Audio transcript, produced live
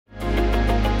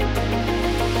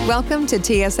Welcome to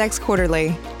TSX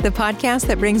Quarterly, the podcast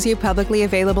that brings you publicly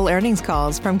available earnings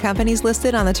calls from companies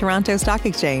listed on the Toronto Stock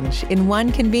Exchange in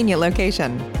one convenient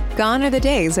location. Gone are the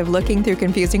days of looking through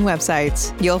confusing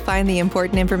websites. You'll find the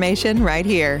important information right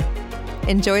here.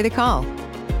 Enjoy the call.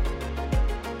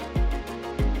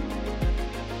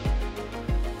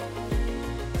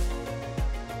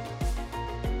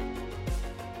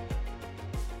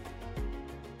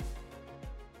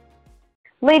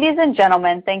 Ladies and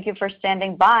gentlemen, thank you for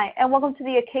standing by and welcome to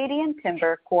the Acadian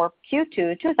Timber Corp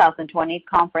Q2 2020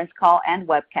 conference call and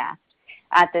webcast.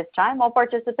 At this time, all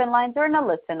participant lines are in a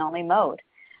listen-only mode.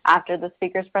 After the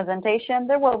speaker's presentation,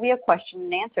 there will be a question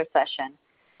and answer session.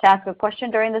 To ask a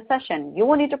question during the session, you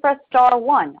will need to press star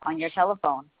 1 on your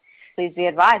telephone. Please be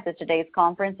advised that today's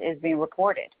conference is being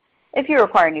recorded. If you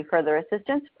require any further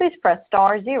assistance, please press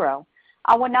star 0.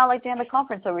 I would now like to hand the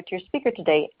conference over to your speaker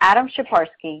today, Adam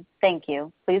Shaparsky. Thank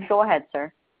you. Please go ahead,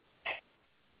 sir.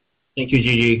 Thank you,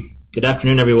 Gigi. Good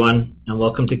afternoon, everyone, and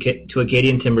welcome to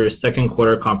Acadian Timber's second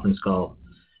quarter conference call.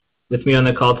 With me on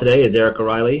the call today is Eric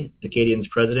O'Reilly, Acadian's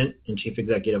President and Chief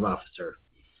Executive Officer.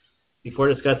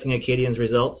 Before discussing Acadian's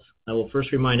results, I will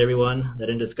first remind everyone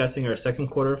that in discussing our second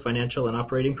quarter financial and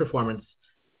operating performance,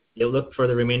 the outlook for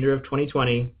the remainder of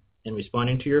 2020, and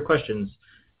responding to your questions,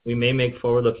 we may make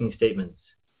forward-looking statements.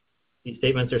 These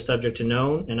statements are subject to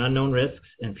known and unknown risks,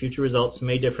 and future results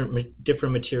may differ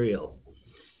material.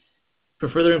 For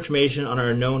further information on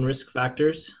our known risk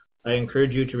factors, I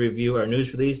encourage you to review our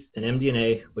news release and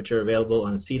MD&A, which are available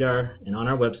on SEDAR and on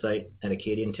our website at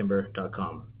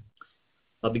acadiantimber.com.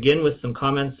 I'll begin with some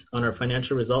comments on our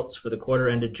financial results for the quarter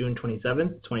ended June 27,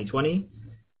 2020.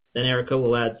 Then Erica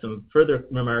will add some further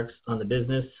remarks on the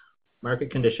business, market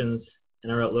conditions,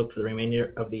 and our outlook for the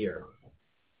remainder of the year.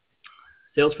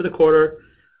 Sales for the quarter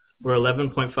were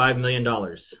 $11.5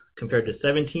 million, compared to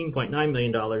 $17.9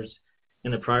 million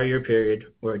in the prior year period,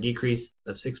 or a decrease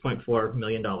of $6.4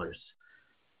 million.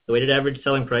 The weighted average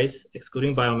selling price,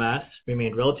 excluding biomass,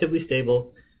 remained relatively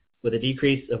stable, with a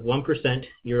decrease of 1%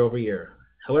 year over year.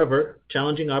 However,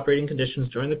 challenging operating conditions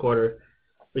during the quarter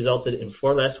resulted in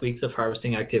 4 less weeks of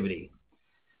harvesting activity.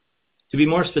 To be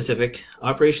more specific,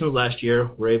 operations last year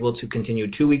were able to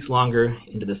continue 2 weeks longer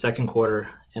into the second quarter,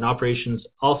 and operations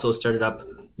also started up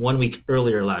 1 week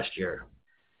earlier last year.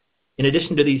 In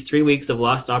addition to these 3 weeks of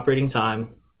lost operating time,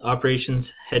 operations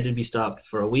had to be stopped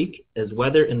for a week as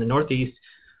weather in the Northeast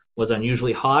was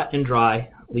unusually hot and dry,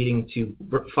 leading to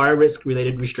fire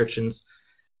risk-related restrictions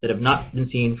that have not been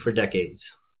seen for decades.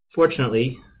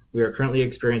 Fortunately, we are currently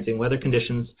experiencing weather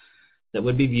conditions that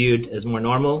would be viewed as more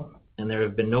normal, and there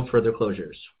have been no further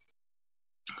closures.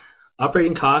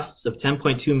 Operating costs of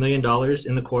 $10.2 million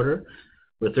in the quarter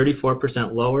were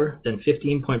 34% lower than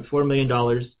 $15.4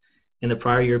 million in the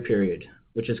prior year period,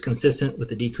 which is consistent with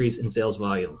the decrease in sales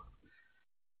volume.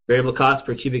 Variable costs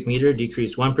per cubic meter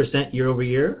decreased 1% year over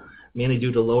year, mainly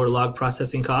due to lower log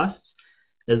processing costs,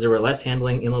 as there were less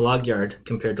handling in the log yard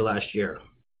compared to last year.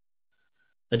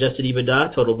 Adjusted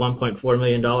EBITDA totaled $1.4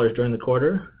 million during the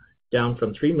quarter, down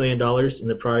from $3 million in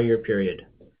the prior year period.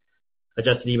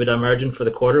 Adjusted EBITDA margin for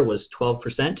the quarter was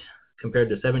 12%, compared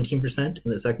to 17% in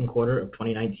the second quarter of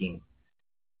 2019.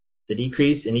 The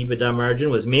decrease in EBITDA margin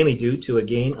was mainly due to a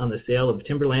gain on the sale of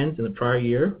timberlands in the prior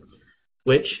year,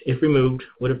 which, if removed,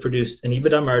 would have produced an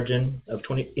EBITDA margin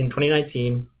in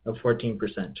 2019 of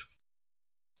 14%.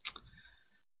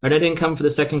 Our net income for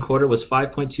the second quarter was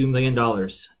 $5.2 million,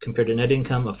 compared to net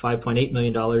income of $5.8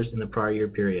 million in the prior year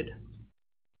period.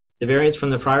 The variance from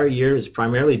the prior year is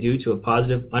primarily due to a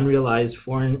positive unrealized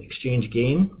foreign exchange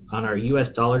gain on our U.S.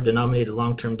 dollar-denominated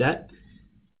long-term debt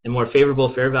and more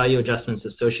favorable fair value adjustments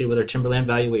associated with our timberland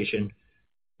valuation,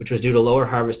 which was due to lower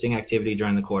harvesting activity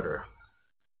during the quarter.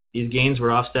 These gains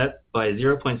were offset by a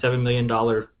 $0.7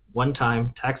 million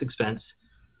one-time tax expense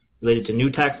related to new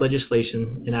tax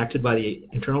legislation enacted by the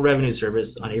Internal Revenue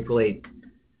Service on April 8th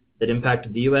that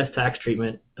impacted the U.S. tax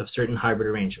treatment of certain hybrid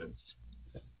arrangements.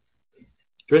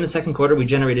 During the second quarter, we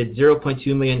generated $0.2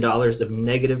 million of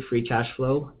negative free cash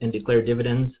flow and declared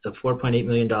dividends of $4.8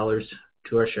 million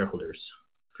to our shareholders.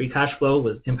 Free cash flow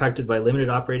was impacted by limited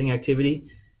operating activity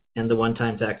and the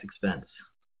one-time tax expense.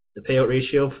 The payout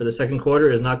ratio for the second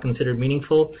quarter is not considered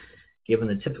meaningful, given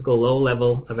the typical low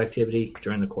level of activity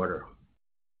during the quarter.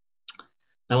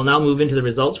 I will now move into the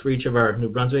results for each of our New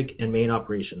Brunswick and Maine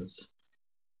operations.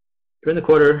 During the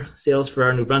quarter, sales for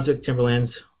our New Brunswick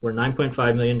timberlands were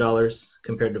 $9.5 million,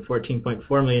 compared to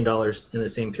 $14.4 million in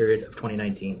the same period of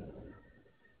 2019.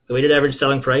 The weighted average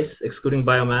selling price, excluding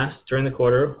biomass, during the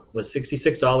quarter was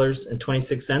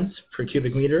 $66.26 per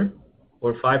cubic meter,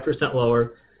 or 5%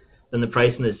 lower than the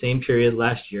price in the same period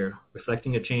last year,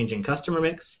 reflecting a change in customer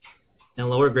mix and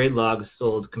lower grade logs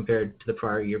sold compared to the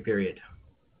prior year period.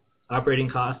 Operating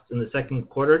costs in the second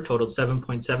quarter totaled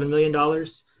 $7.7 million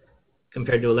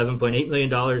compared to $11.8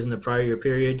 million in the prior year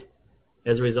period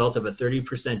as a result of a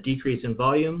 30% decrease in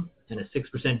volume and a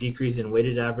 6% decrease in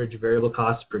weighted average variable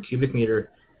costs per cubic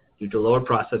meter due to lower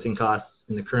processing costs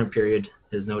in the current period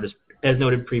as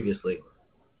noted previously.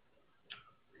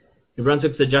 New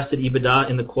Brunswick's adjusted EBITDA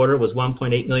in the quarter was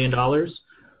 $1.8 million,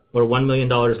 or $1 million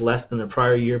less than the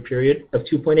prior year period of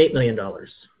 $2.8 million.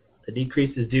 The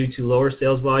decrease is due to lower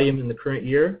sales volume in the current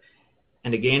year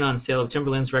and a gain on sale of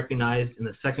timberlands recognized in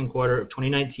the second quarter of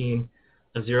 2019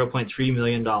 of $0.3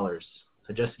 million.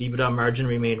 Adjusted EBITDA margin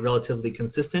remained relatively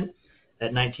consistent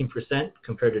at 19%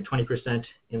 compared to 20%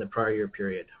 in the prior year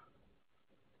period.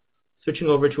 Switching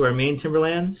over to our main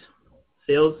timberlands,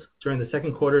 sales during the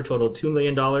second quarter totaled $2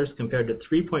 million compared to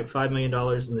 $3.5 million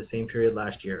in the same period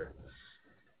last year.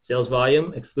 Sales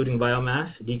volume, excluding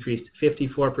biomass, decreased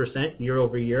 54% year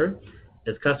over year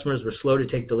as customers were slow to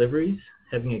take deliveries,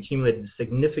 having accumulated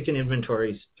significant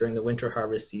inventories during the winter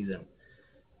harvest season.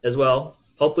 As well,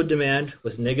 pulpwood demand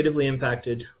was negatively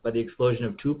impacted by the explosion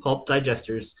of 2 pulp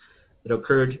digesters that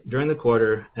occurred during the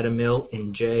quarter at a mill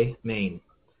in Jay, Maine.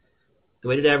 The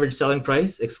weighted average selling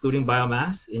price, excluding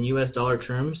biomass, in U.S. dollar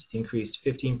terms increased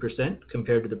 15%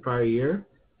 compared to the prior year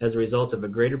as a result of a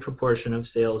greater proportion of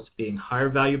sales being higher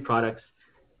value products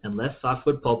and less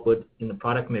softwood pulpwood in the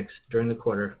product mix during the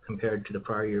quarter compared to the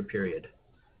prior year period.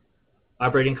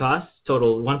 Operating costs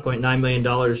totaled $1.9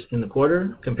 million in the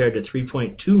quarter compared to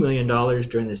 $3.2 million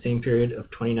during the same period of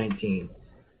 2019,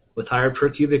 with higher per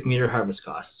cubic meter harvest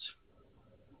costs.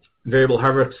 Variable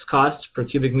harvest costs per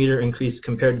cubic meter increased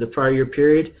compared to the prior year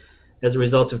period as a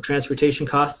result of transportation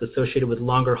costs associated with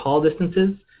longer haul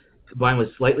distances, combined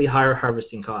with slightly higher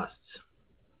harvesting costs.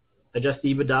 Adjusted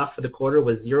EBITDA for the quarter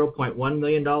was $0.1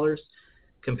 million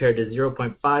compared to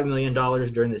 $0.5 million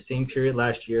during the same period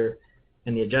last year,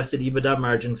 and the adjusted EBITDA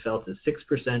margin fell to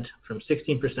 6% from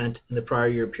 16% in the prior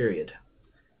year period.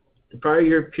 The prior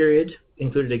year period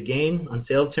included a gain on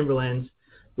sale of timberlands,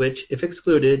 which, if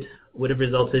excluded, would have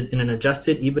resulted in an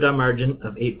adjusted EBITDA margin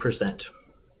of 8%.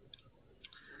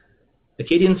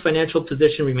 Acadian's financial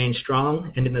position remained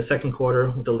strong and in the second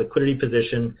quarter with a liquidity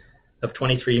position of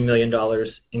 $23 million,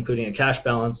 including a cash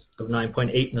balance of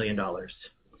 $9.8 million.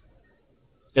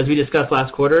 As we discussed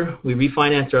last quarter, we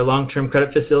refinanced our long-term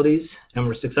credit facilities and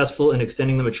were successful in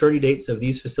extending the maturity dates of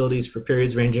these facilities for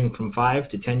periods ranging from 5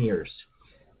 to 10 years.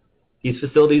 These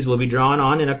facilities will be drawn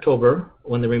on in October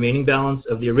when the remaining balance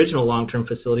of the original long-term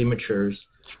facility matures,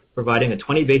 providing a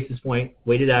 20 basis point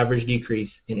weighted average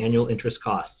decrease in annual interest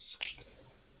costs.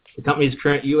 The company's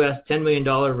current U.S. $10 million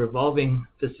revolving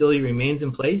facility remains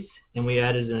in place, and we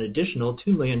added an additional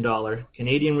 $2 million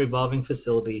Canadian revolving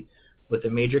facility with a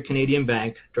major Canadian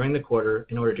bank during the quarter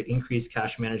in order to increase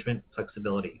cash management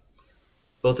flexibility.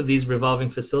 Both of these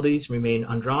revolving facilities remain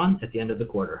undrawn at the end of the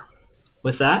quarter.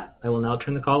 With that, I will now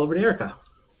turn the call over to Erica.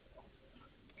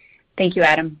 Thank you,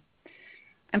 Adam.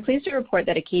 I'm pleased to report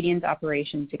that Acadian's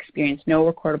operations experienced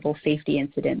no recordable safety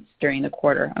incidents during the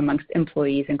quarter amongst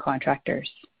employees and contractors.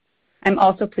 I'm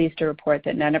also pleased to report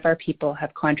that none of our people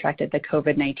have contracted the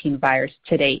COVID-19 virus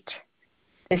to date.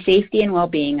 The safety and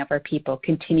well-being of our people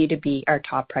continue to be our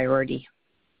top priority.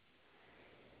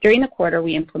 During the quarter,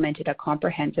 we implemented a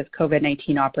comprehensive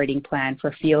COVID-19 operating plan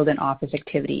for field and office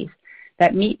activities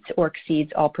that meets or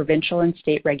exceeds all provincial and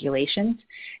state regulations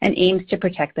and aims to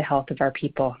protect the health of our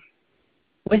people.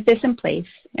 With this in place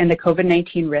and the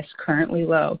COVID-19 risk currently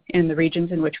low in the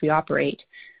regions in which we operate,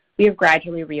 we have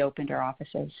gradually reopened our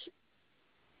offices.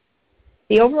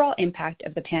 The overall impact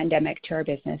of the pandemic to our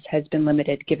business has been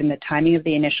limited given the timing of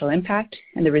the initial impact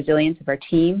and the resilience of our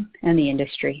team and the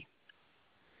industry.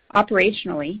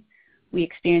 Operationally, we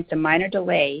experienced a minor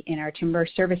delay in our timber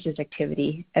services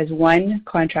activity as one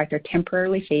contractor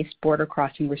temporarily faced border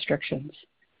crossing restrictions.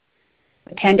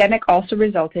 The pandemic also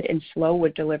resulted in slow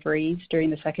wood deliveries during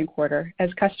the second quarter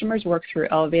as customers worked through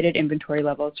elevated inventory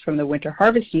levels from the winter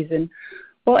harvest season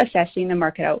while assessing the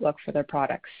market outlook for their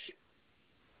products.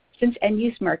 Since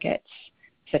end-use markets,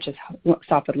 such as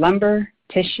softwood lumber,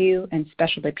 tissue, and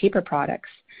specialty paper products,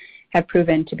 have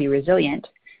proven to be resilient,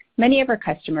 many of our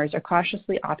customers are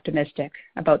cautiously optimistic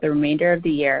about the remainder of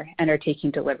the year and are taking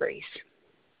deliveries.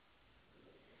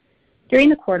 During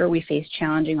the quarter, we faced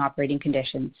challenging operating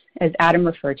conditions, as Adam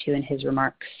referred to in his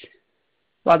remarks.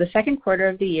 While the second quarter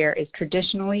of the year is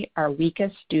traditionally our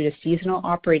weakest due to seasonal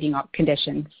operating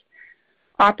conditions,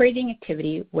 operating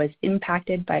activity was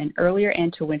impacted by an earlier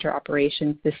end to winter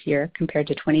operations this year compared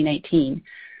to 2019,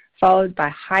 followed by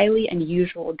highly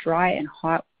unusual dry and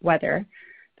hot weather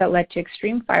that led to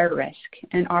extreme fire risk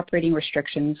and operating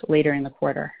restrictions later in the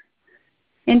quarter.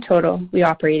 In total, we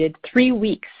operated 3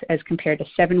 weeks as compared to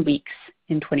 7 weeks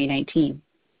in 2019.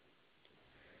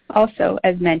 Also,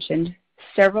 as mentioned,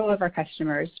 several of our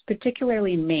customers,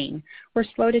 particularly in Maine, were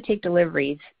slow to take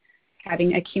deliveries,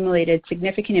 having accumulated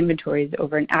significant inventories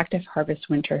over an active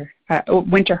winter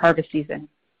harvest season.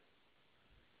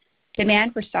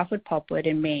 Demand for softwood pulpwood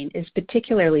in Maine is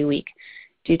particularly weak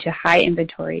due to high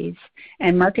inventories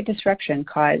and market disruption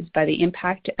caused by the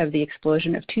impact of the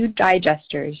explosion of 2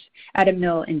 digesters at a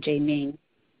mill in Jay, Maine.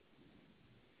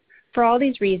 For all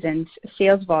these reasons,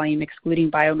 sales volume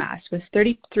excluding biomass was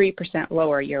 33%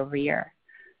 lower year over year.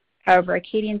 However,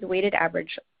 Acadian's weighted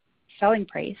average selling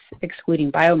price,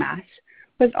 excluding biomass,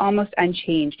 was almost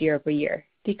unchanged year over year,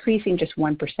 decreasing just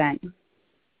 1%.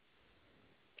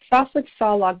 Softwood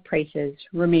sawlog prices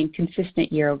remained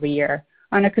consistent year over year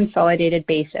on a consolidated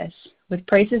basis, with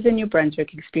prices in New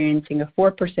Brunswick experiencing a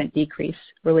 4% decrease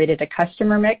related to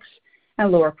customer mix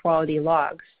and lower quality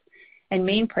logs, and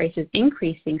Maine prices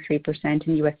increasing 3%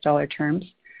 in U.S. dollar terms,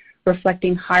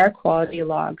 reflecting higher quality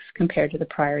logs compared to the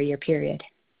prior year period.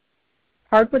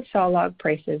 Hardwood sawlog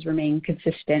prices remain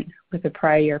consistent with the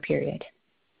prior year period.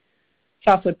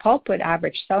 Softwood pulpwood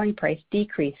average selling price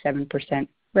decreased 7%,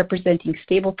 representing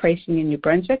stable pricing in New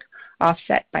Brunswick,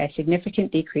 offset by a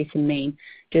significant decrease in Maine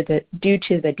due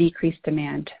to the decreased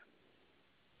demand.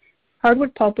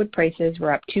 Hardwood pulpwood prices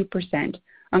were up 2%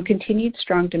 on continued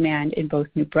strong demand in both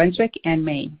New Brunswick and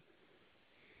Maine.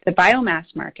 The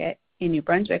biomass market in New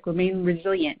Brunswick remained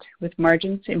resilient, with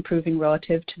margins improving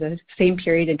relative to the same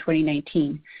period in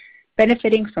 2019,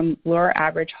 benefiting from lower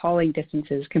average hauling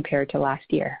distances compared to last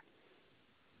year.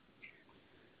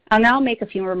 I'll now make a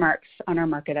few remarks on our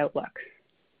market outlook.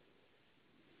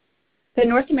 The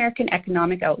North American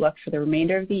economic outlook for the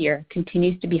remainder of the year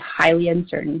continues to be highly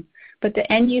uncertain, but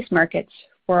the end-use markets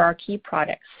for our key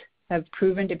products have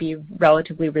proven to be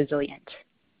relatively resilient.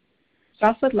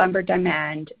 Softwood lumber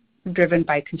demand, driven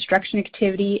by construction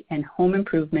activity and home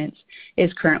improvements,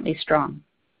 is currently strong.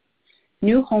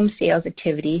 New home sales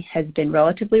activity has been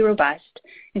relatively robust,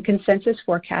 and consensus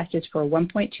forecast is for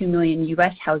 1.2 million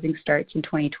U.S. housing starts in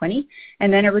 2020,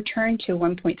 and then a return to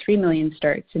 1.3 million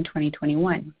starts in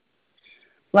 2021.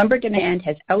 Lumber demand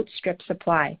has outstripped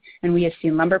supply, and we have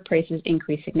seen lumber prices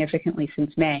increase significantly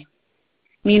since May.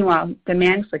 Meanwhile,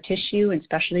 demand for tissue and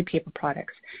specialty paper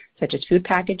products, such as food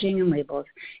packaging and labels,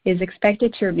 is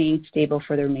expected to remain stable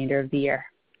for the remainder of the year.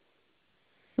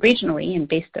 Regionally, and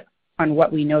based on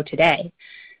what we know today,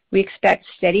 we expect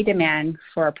steady demand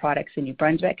for our products in New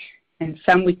Brunswick and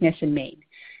some weakness in Maine,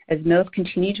 as mills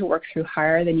continue to work through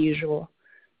higher than usual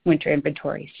winter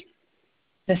inventories.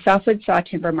 The softwood saw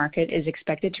timber market is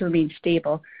expected to remain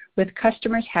stable, with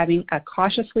customers having a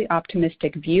cautiously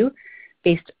optimistic view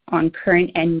based on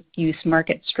current end-use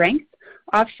market strength,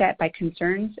 offset by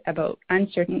concerns about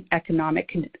uncertain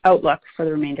economic outlook for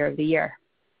the remainder of the year.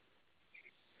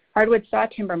 Hardwood saw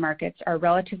timber markets are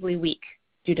relatively weak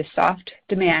due to soft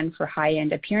demand for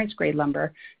high-end appearance-grade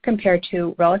lumber compared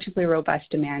to relatively robust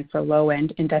demand for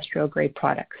low-end industrial-grade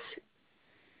products.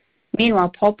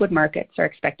 Meanwhile, pulpwood markets are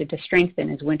expected to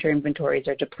strengthen as winter inventories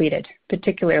are depleted,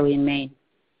 particularly in Maine.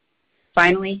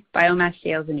 Finally, biomass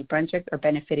sales in New Brunswick are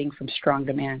benefiting from strong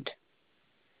demand.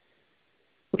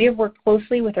 We have worked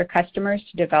closely with our customers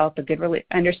to develop a good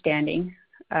understanding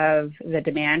of the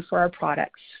demand for our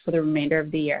products for the remainder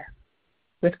of the year.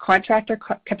 With contractor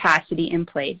capacity in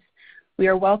place, we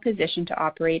are well positioned to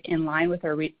operate in line with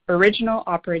our original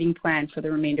operating plan for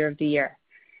the remainder of the year.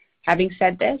 Having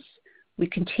said this, we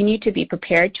continue to be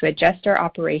prepared to adjust our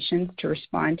operations to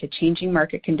respond to changing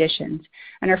market conditions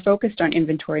and are focused on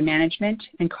inventory management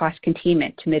and cost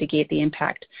containment to mitigate the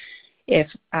impact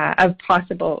of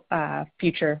possible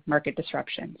future market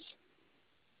disruptions.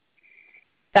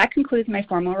 That concludes my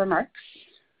formal remarks.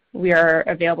 We are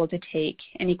available to take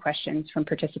any questions from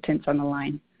participants on the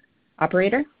line.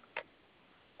 Operator?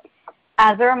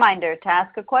 As a reminder, to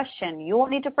ask a question, you will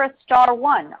need to press star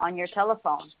 1 on your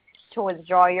telephone. To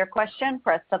withdraw your question,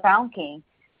 press the pound key.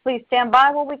 Please stand by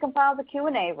while we compile the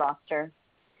Q&A roster.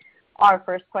 Our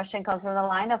first question comes from the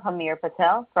line of Hamir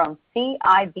Patel from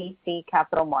CIBC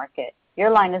Capital Markets. Your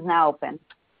line is now open.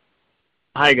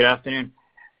 Hi, good afternoon.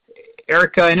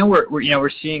 Erica, I know we're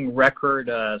seeing record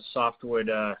softwood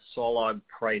sawlog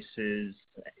prices.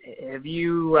 Have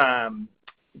you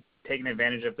taken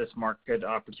advantage of this market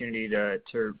opportunity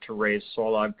to raise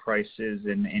sawlog prices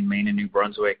in Maine and New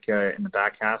Brunswick in the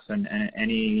back half, and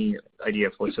any idea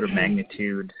of what sort of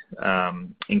magnitude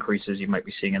increases you might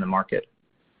be seeing in the market?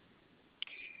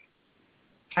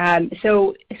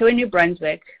 So in New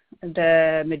Brunswick,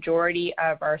 the majority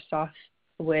of our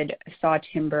softwood saw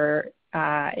timber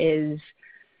is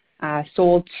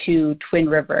sold to Twin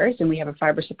Rivers, and we have a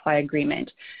fiber supply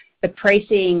agreement. The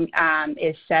pricing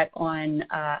is set on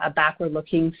a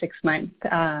backward-looking 6-month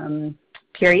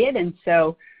period, and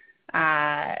so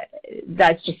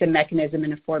that's just a mechanism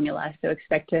and a formula. So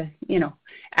expect to,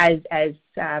 as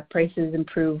prices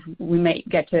improve, we might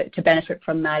get to benefit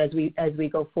from that as we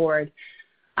go forward.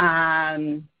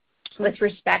 With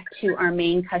respect to our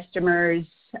main customers,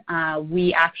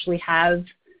 we actually have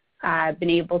been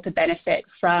able to benefit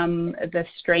from the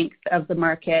strength of the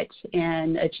market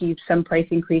and achieve some price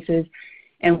increases,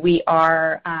 and we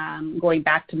are going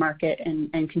back to market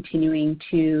and continuing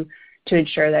to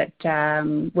ensure that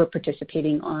we're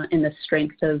participating in the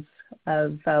strength of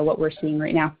what we're seeing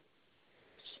right now.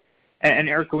 And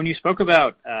Erica, when you spoke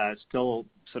about still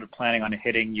sort of planning on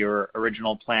hitting your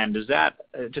original plan, does that,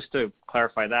 just to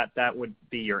clarify, that would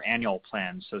be your annual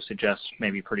plan, so suggest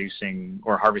maybe producing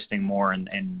or harvesting more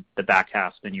in the back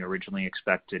half than you originally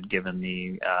expected, given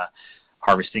the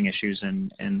harvesting issues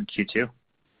in Q2?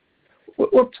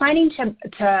 We're planning to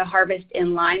harvest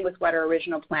in line with what our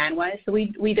original plan was. So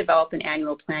we develop an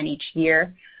annual plan each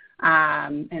year,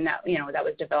 and that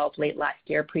was developed late last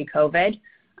year, pre-COVID.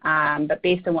 But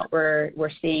based on what we're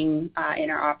seeing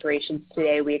in our operations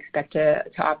today, we expect to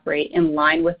operate in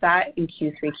line with that in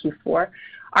Q3, Q4.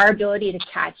 Our ability to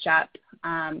catch up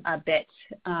a bit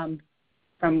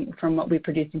from what we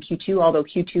produced in Q2, although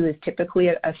Q2 is typically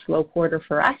a slow quarter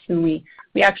for us, and we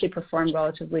actually performed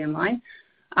relatively in line,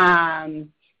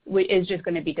 is just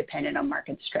going to be dependent on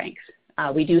market strength.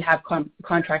 We do have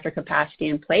contractor capacity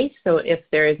in place, so if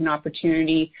there is an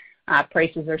opportunity,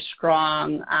 prices are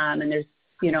strong, and there's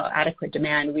adequate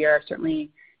demand, we are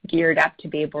certainly geared up to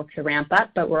be able to ramp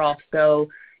up, but we're also,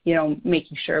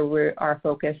 making sure we are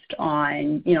focused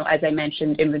on, as I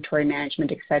mentioned, inventory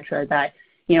management, et cetera, that,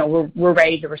 we're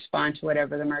ready to respond to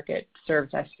whatever the market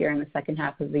serves us here in the second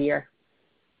half of the year.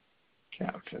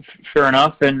 Yeah, fair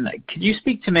enough. And can you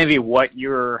speak to maybe what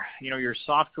your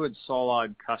softwood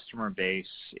sawlog customer base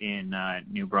in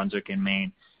New Brunswick and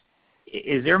Maine,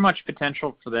 is there much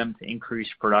potential for them to increase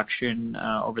production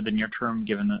over the near term,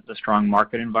 given the strong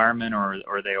market environment, or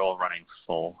are they all running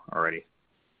full already?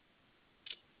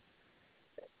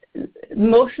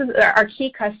 Most of our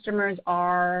key customers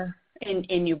are in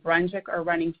New Brunswick are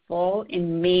running full.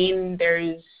 In Maine,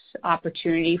 there's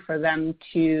opportunity for them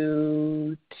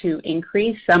to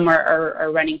increase. Some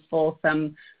are running full.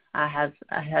 Some have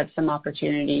some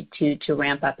opportunity to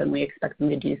ramp up, and we expect them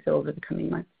to do so over the coming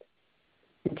months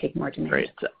and take more demand. Great.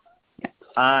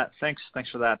 Yeah. Thanks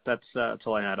for that. That's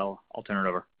all I had. I'll turn it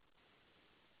over.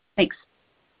 Thanks.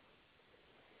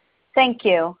 Thank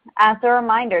you. As a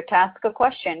reminder, to ask a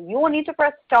question, you will need to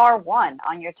press star 1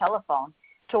 on your telephone.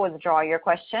 To withdraw your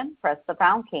question, press the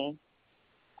pound key.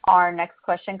 Our next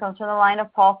question comes from the line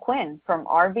of Paul Quinn from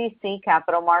RBC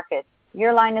Capital Markets.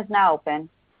 Your line is now open.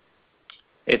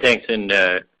 Hey, thanks,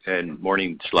 and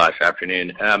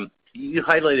morning/afternoon. You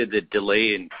highlighted the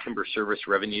delay in timber service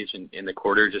revenues in the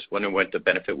quarter. Just wondering what the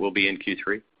benefit will be in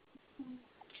Q3?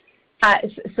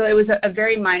 So it was a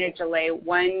very minor delay.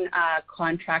 One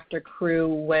contractor crew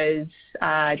was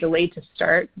delayed to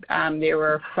start. They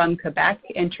were from Quebec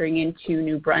entering into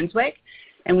New Brunswick,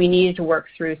 and we needed to work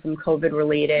through some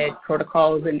COVID-related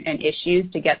protocols and issues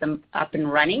to get them up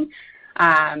and running.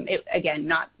 Again,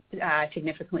 not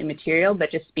significantly material, but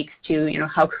just speaks to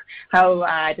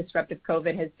how disruptive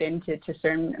COVID has been to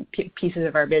certain pieces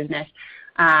of our business.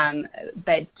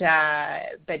 But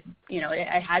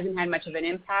it hasn't had much of an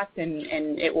impact, and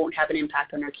it won't have an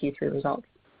impact on our Q3 results.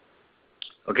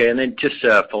 Okay, and then just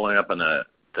following up on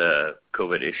the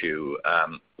COVID issue,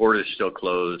 borders still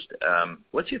closed.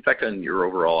 What's the effect on your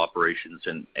overall operations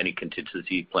and any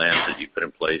contingency plans that you put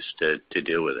in place to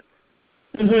deal with it?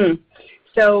 Mm-hmm.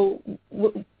 So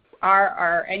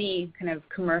our any kind of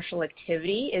commercial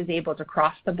activity is able to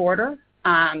cross the border.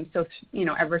 So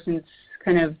ever since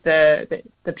kind of the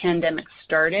pandemic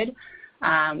started,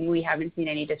 we haven't seen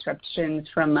any disruptions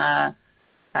from an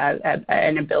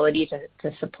ability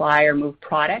to supply or move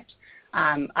product,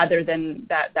 other than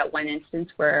that one instance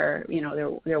where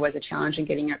there was a challenge in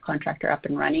getting our contractor up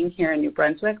and running here in New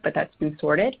Brunswick, but that's been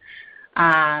sorted.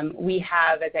 We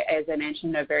have, as I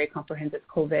mentioned, a very comprehensive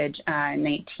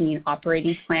COVID-19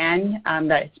 operating plan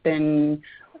that's been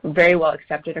very well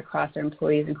accepted across our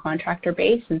employees and contractor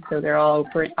base, and so they're all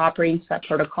operating to that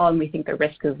protocol, and we think the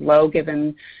risk is low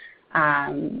given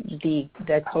the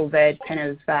COVID kind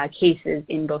of cases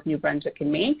in both New Brunswick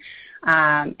and Maine.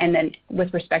 And then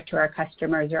with respect to our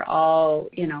customers, all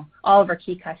of our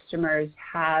key customers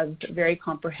have very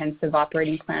comprehensive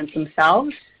operating plans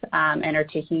themselves, and are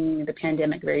taking the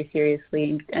pandemic very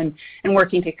seriously and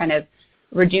working to kind of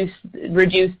reduce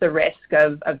the risk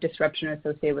of disruption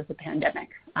associated with the pandemic.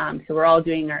 So we're all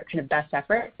doing our kind of best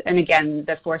efforts. And again,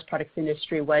 the forest products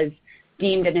industry was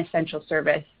deemed an essential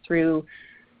service through,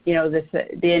 the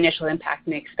initial impact,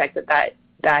 and expect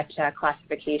that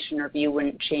classification or view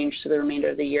wouldn't change to the remainder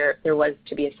of the year if there was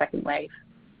to be a second wave.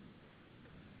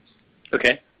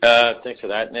 Okay, thanks for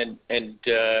that. And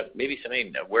maybe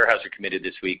something, Weyerhaeuser committed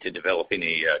this week to developing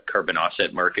a carbon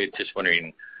offset market. Just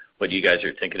wondering what you guys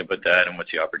are thinking about that, and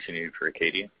what's the opportunity for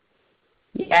Acadian?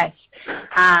 Yes,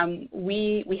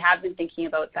 we have been thinking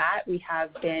about that. We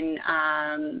have been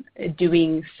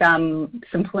doing some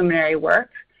preliminary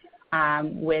work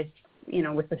with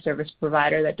the service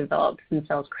provider that develops and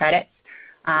sells credits.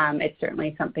 It's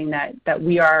certainly something that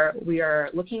we are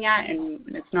looking at, and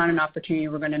it's not an opportunity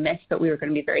we're going to miss, but we are going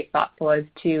to be very thoughtful as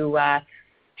to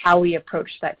how we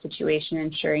approach that situation,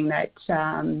 ensuring that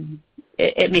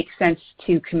it makes sense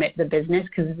to commit the business,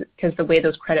 because the way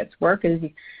those credits work is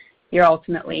you're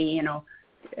ultimately,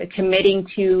 committing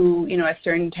to, a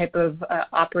certain type of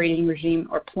operating regime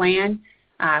or plan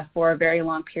for a very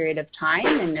long period of time.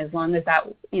 And as long as that,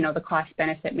 the cost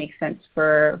benefit makes sense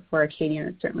for Acadian,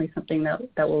 it's certainly something that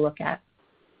we'll look at.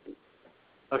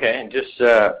 Okay, and just,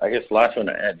 I guess last one,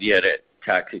 you had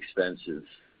tax expenses,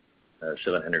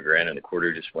 $700,000 in the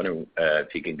quarter. Just wondering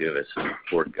if you can give us some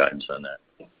forward guidance on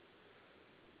that.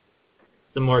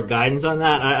 Some more guidance on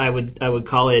that? I would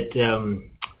call it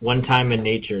one time in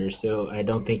nature, so I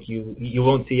don't think you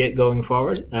won't see it going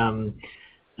forward.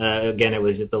 Again, it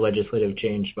was just a legislative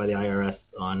change by the IRS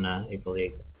on April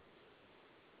 8th.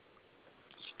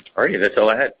 All right, that's all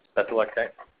I had. Best of luck,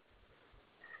 thanks.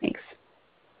 Thanks.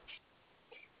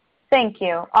 Thank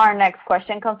you. Our next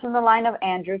question comes from the line of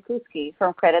Andrew Kuski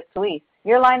from Credit Suisse.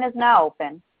 Your line is now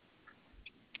open.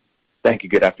 Thank you.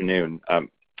 Good afternoon.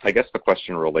 I guess the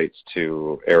question relates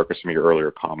to, Erica, some of your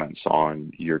earlier comments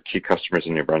on your key customers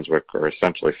in New Brunswick are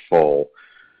essentially full,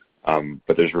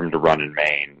 but there's room to run in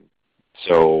Maine.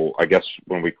 So I guess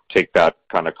when we take that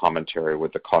kind of commentary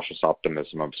with the cautious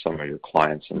optimism of some of your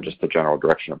clients and just the general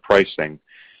direction of pricing,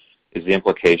 is the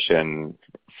implication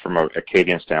from an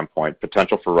Acadian standpoint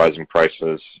potential for rising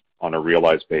prices on a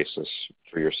realized basis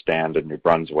for your stand in New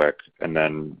Brunswick, and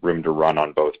then room to run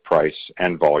on both price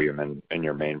and volume in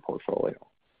your Maine portfolio?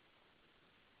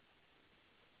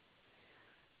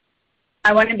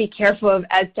 I want to be careful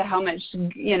as to how much,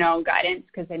 guidance,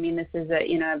 because this is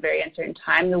a very uncertain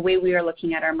time. The way we are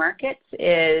looking at our markets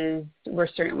is we're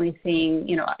certainly seeing,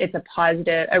 it's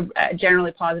a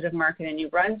generally positive market in New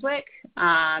Brunswick,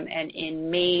 and in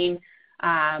Maine,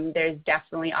 there's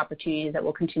definitely opportunities that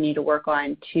we'll continue to work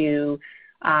on from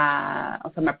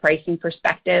a pricing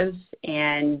perspective,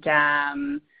 and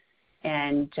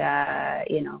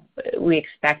we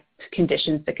expect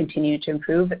conditions to continue to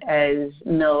improve as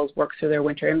mills work through their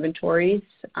winter inventories,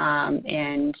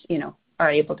 and are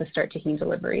able to start taking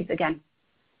deliveries again.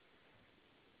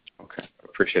 Okay,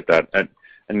 appreciate that. And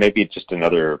maybe just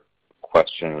another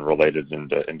question related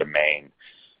into Maine.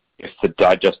 If the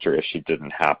digester issue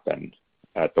didn't happen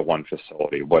at the one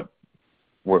facility, where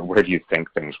do you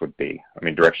think things would be?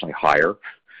 Directionally higher,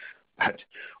 but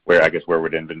where do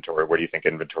you think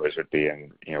inventories would be,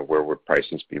 and where would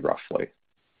prices be roughly?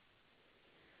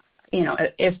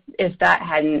 If that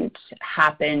hadn't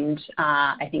happened,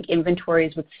 I think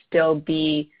inventories would still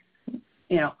be,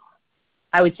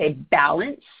 I would say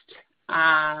balanced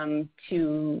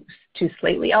to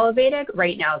slightly elevated.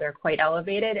 Right now they're quite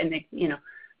elevated, and they,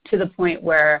 to the point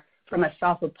where from a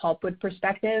softwood pulpwood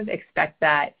perspective, expect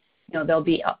that they'll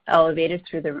be elevated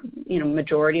through the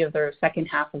majority of the second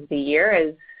half of the year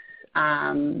as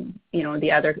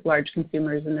the other large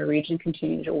consumers in the region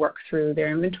continue to work through their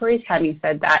inventories. Having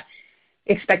said that,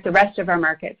 expect the rest of our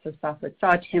markets, so softwood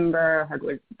saw timber,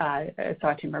 hardwood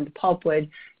saw timber, and pulpwood,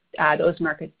 those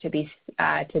markets to be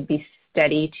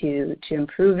steady to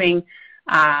improving.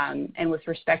 And with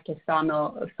respect to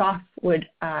softwood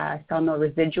sawmill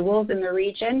residuals in the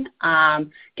region,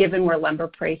 given where lumber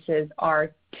prices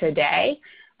are today,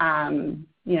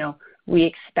 we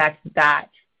expect that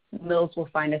mills will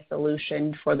find a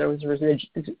solution for those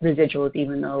residuals,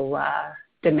 even though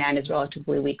demand is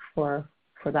relatively weak for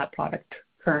that product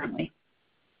currently.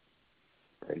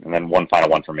 Great. And then one final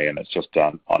one for me, and it's just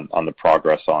on the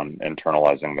progress on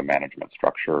internalizing the management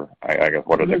structure. I guess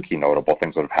what are the key notable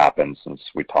things that have happened since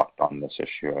we talked on this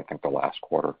issue, I think the last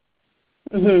quarter?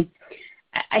 Mm-hmm.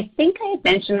 I think I had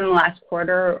mentioned in the last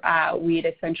quarter we had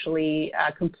essentially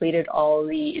completed all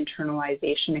the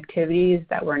internalization activities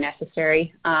that were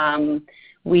necessary.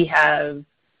 We are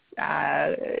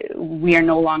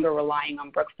no longer relying on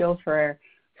Brookfield for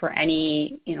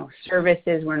any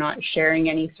services. We're not sharing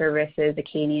any services.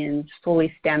 Acadian's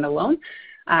fully standalone.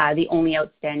 The only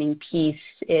outstanding piece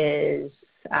is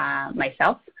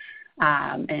myself,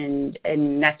 and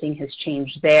nothing has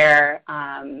changed there.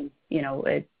 I'm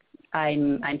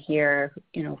here,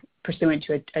 pursuant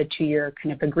to a 2-year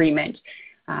kind of agreement,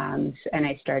 and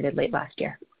I started late last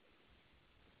year.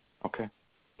 Okay,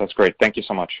 that's great. Thank you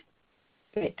so much.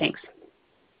 Great, thanks.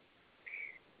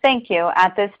 Thank you.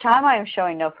 At this time, I am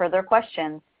showing no further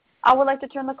questions. I would like to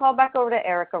turn the call back over to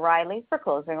Erica Riley for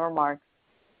closing remarks.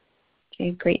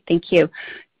 Okay, great. Thank you.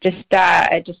 Just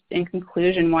in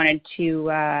conclusion, wanted to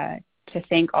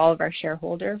thank all of our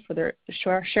shareholders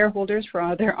for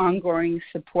all their ongoing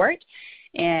support,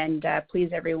 and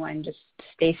please, everyone, just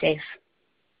stay safe.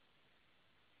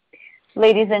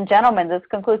 Ladies and gentlemen, this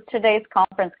concludes today's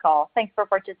conference call. Thanks for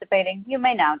participating. You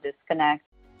may now disconnect.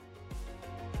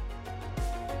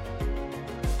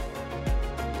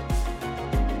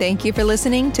 Thank you for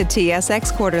listening to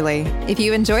TSX Quarterly. If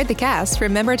you enjoyed the cast,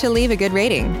 remember to leave a good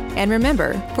rating. And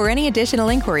remember, for any additional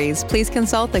inquiries, please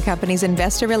consult the company's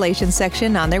investor relations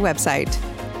section on their website.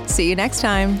 See you next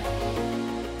time.